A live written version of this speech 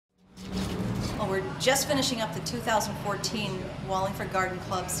Well, we're just finishing up the 2014 Wallingford Garden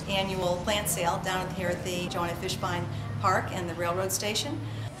Club's annual plant sale down here at the Joanna Fishbein Park and the railroad station.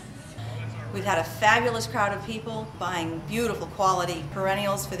 We've had a fabulous crowd of people buying beautiful quality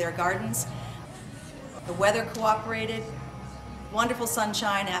perennials for their gardens. The weather cooperated, wonderful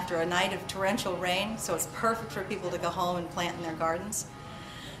sunshine after a night of torrential rain, so it's perfect for people to go home and plant in their gardens.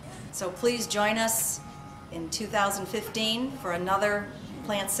 So please join us in 2015 for another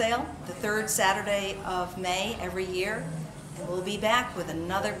plant sale, the third Saturday of May every year, and we'll be back with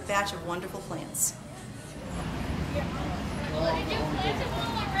another batch of wonderful plants. Did you plant them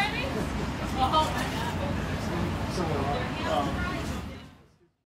all already? Oh my God.